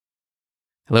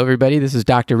Hello, everybody. This is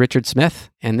Dr. Richard Smith,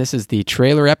 and this is the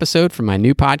trailer episode for my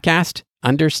new podcast,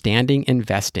 Understanding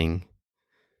Investing.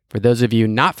 For those of you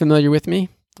not familiar with me,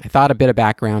 I thought a bit of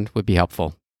background would be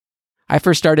helpful. I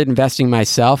first started investing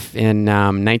myself in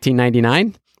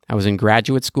 1999. I was in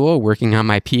graduate school working on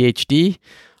my PhD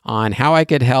on how I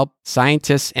could help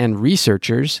scientists and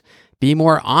researchers be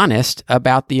more honest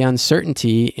about the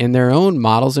uncertainty in their own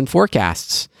models and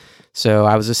forecasts. So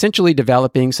I was essentially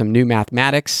developing some new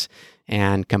mathematics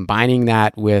and combining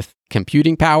that with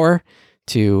computing power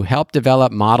to help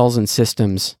develop models and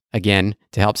systems, again,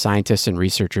 to help scientists and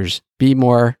researchers be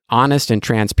more honest and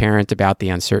transparent about the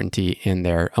uncertainty in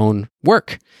their own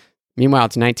work. Meanwhile,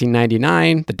 it's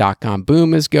 1999, the dot-com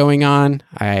boom is going on.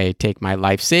 I take my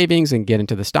life savings and get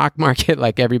into the stock market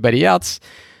like everybody else.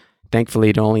 Thankfully,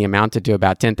 it only amounted to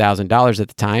about $10,000 at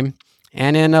the time.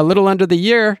 And in a little under the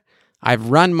year,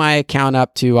 I've run my account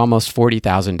up to almost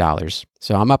 $40,000.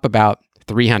 So I'm up about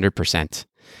 300%.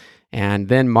 And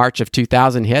then March of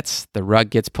 2000 hits, the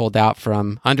rug gets pulled out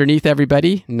from underneath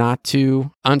everybody, not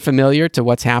too unfamiliar to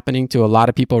what's happening to a lot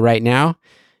of people right now.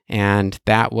 And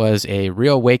that was a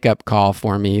real wake-up call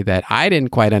for me that I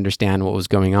didn't quite understand what was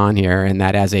going on here, and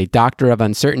that as a doctor of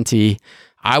uncertainty,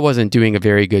 I wasn't doing a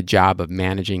very good job of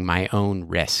managing my own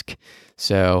risk.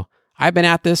 So I've been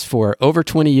at this for over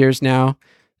 20 years now.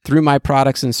 Through my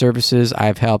products and services,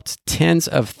 I've helped tens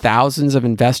of thousands of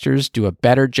investors do a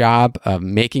better job of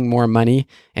making more money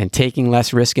and taking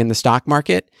less risk in the stock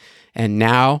market. And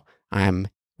now I'm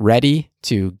ready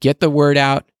to get the word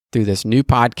out through this new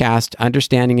podcast,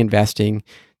 Understanding Investing,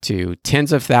 to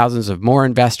tens of thousands of more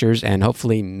investors and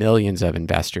hopefully millions of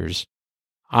investors.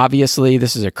 Obviously,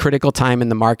 this is a critical time in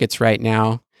the markets right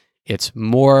now. It's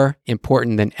more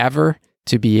important than ever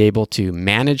to be able to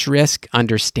manage risk,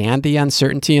 understand the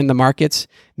uncertainty in the markets,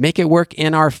 make it work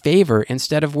in our favor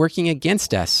instead of working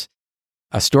against us.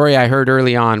 A story I heard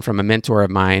early on from a mentor of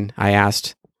mine, I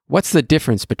asked, "What's the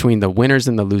difference between the winners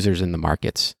and the losers in the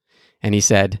markets?" And he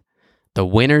said, "The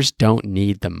winners don't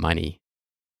need the money."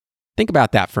 Think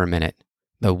about that for a minute.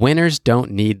 The winners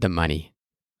don't need the money.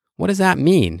 What does that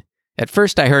mean? At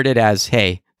first I heard it as,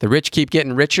 hey, the rich keep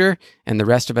getting richer and the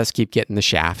rest of us keep getting the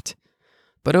shaft.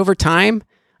 But over time,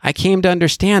 I came to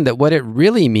understand that what it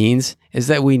really means is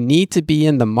that we need to be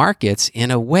in the markets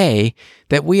in a way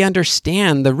that we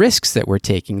understand the risks that we're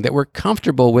taking, that we're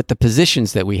comfortable with the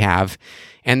positions that we have,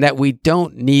 and that we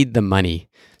don't need the money.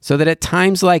 So that at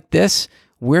times like this,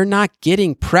 we're not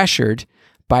getting pressured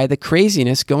by the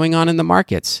craziness going on in the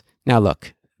markets. Now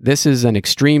look, this is an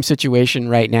extreme situation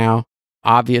right now.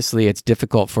 Obviously, it's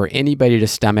difficult for anybody to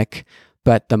stomach,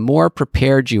 but the more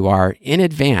prepared you are in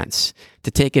advance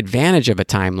to take advantage of a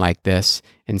time like this,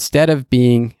 instead of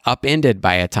being upended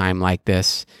by a time like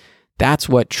this, that's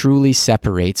what truly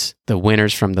separates the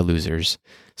winners from the losers.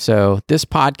 So this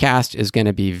podcast is going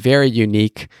to be very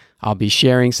unique. I'll be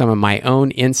sharing some of my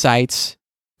own insights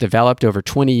developed over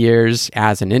 20 years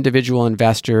as an individual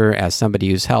investor, as somebody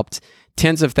who's helped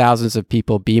tens of thousands of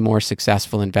people be more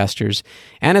successful investors,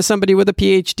 and as somebody with a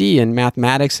PhD in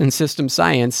mathematics and system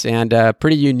science and a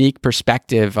pretty unique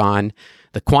perspective on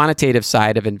the quantitative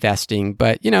side of investing,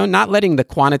 but, not letting the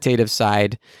quantitative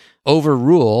side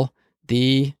overrule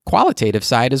the qualitative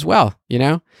side as well,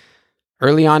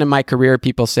 Early on in my career,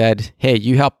 people said, hey,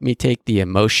 you helped me take the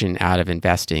emotion out of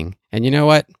investing. And you know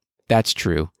what? That's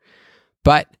true.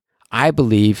 But I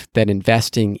believe that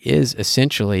investing is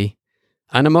essentially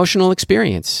an emotional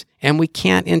experience, and we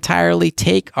can't entirely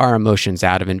take our emotions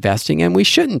out of investing, and we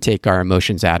shouldn't take our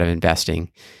emotions out of investing.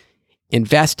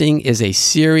 Investing is a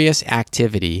serious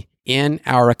activity in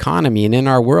our economy and in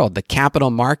our world. The capital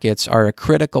markets are a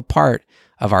critical part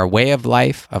of our way of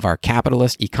life, of our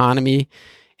capitalist economy,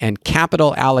 and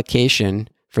capital allocation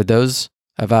for those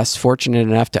of us fortunate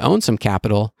enough to own some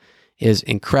capital is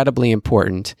incredibly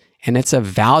important, and it's a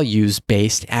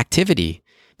values-based activity.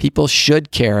 People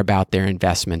should care about their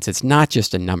investments. It's not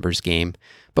just a numbers game,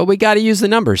 but we got to use the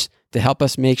numbers to help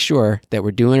us make sure that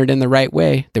we're doing it in the right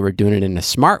way, that we're doing it in a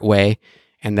smart way,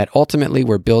 and that ultimately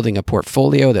we're building a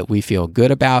portfolio that we feel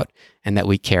good about and that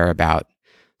we care about.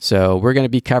 So we're going to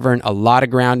be covering a lot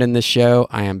of ground in this show.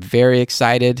 I am very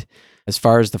excited. As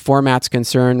far as the format's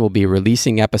concerned, we'll be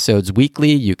releasing episodes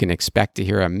weekly. You can expect to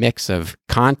hear a mix of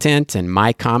content and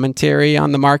my commentary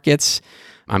on the markets.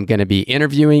 I'm going to be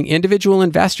interviewing individual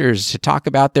investors to talk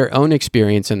about their own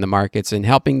experience in the markets and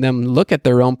helping them look at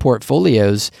their own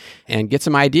portfolios and get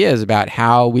some ideas about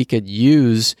how we could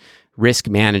use risk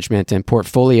management and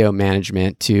portfolio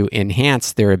management to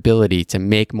enhance their ability to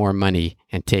make more money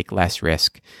and take less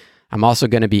risk. I'm also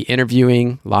going to be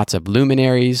interviewing lots of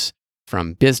luminaries,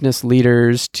 from business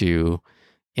leaders to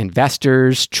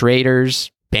investors,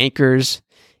 traders, bankers,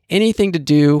 anything to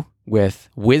do with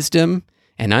wisdom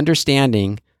and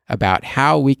understanding about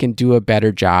how we can do a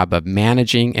better job of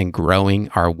managing and growing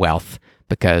our wealth,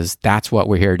 because that's what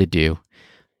we're here to do.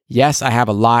 Yes, I have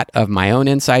a lot of my own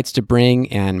insights to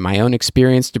bring and my own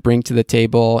experience to bring to the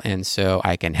table, and so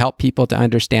I can help people to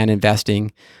understand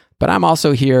investing, but I'm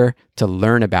also here to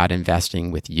learn about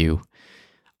investing with you.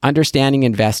 Understanding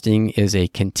investing is a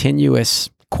continuous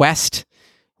quest.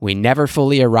 We never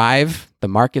fully arrive. The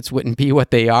markets wouldn't be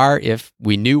what they are if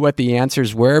we knew what the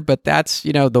answers were, but that's,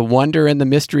 the wonder and the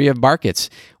mystery of markets.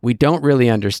 We don't really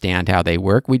understand how they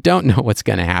work. We don't know what's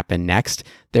going to happen next.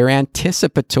 They're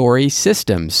anticipatory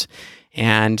systems,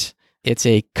 and it's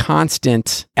a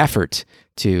constant effort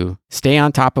to stay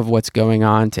on top of what's going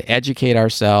on, to educate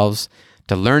ourselves,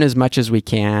 to learn as much as we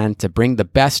can, to bring the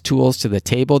best tools to the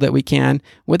table that we can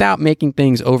without making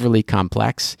things overly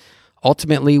complex.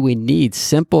 Ultimately, we need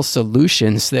simple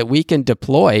solutions that we can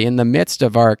deploy in the midst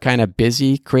of our kind of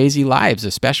busy, crazy lives,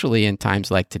 especially in times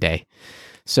like today.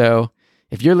 So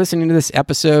if you're listening to this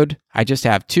episode, I just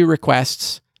have 2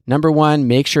 requests. Number 1,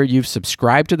 make sure you've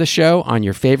subscribed to the show on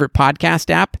your favorite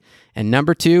podcast app. And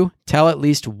number 2, tell at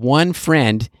least one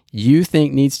friend you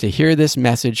think needs to hear this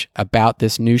message about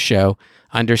this new show,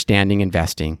 Understanding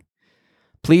Investing.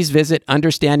 Please visit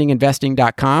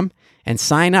understandinginvesting.com and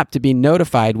sign up to be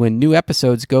notified when new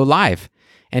episodes go live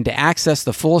and to access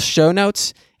the full show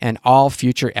notes and all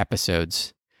future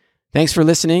episodes. Thanks for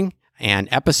listening, and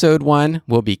episode 1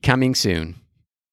 will be coming soon.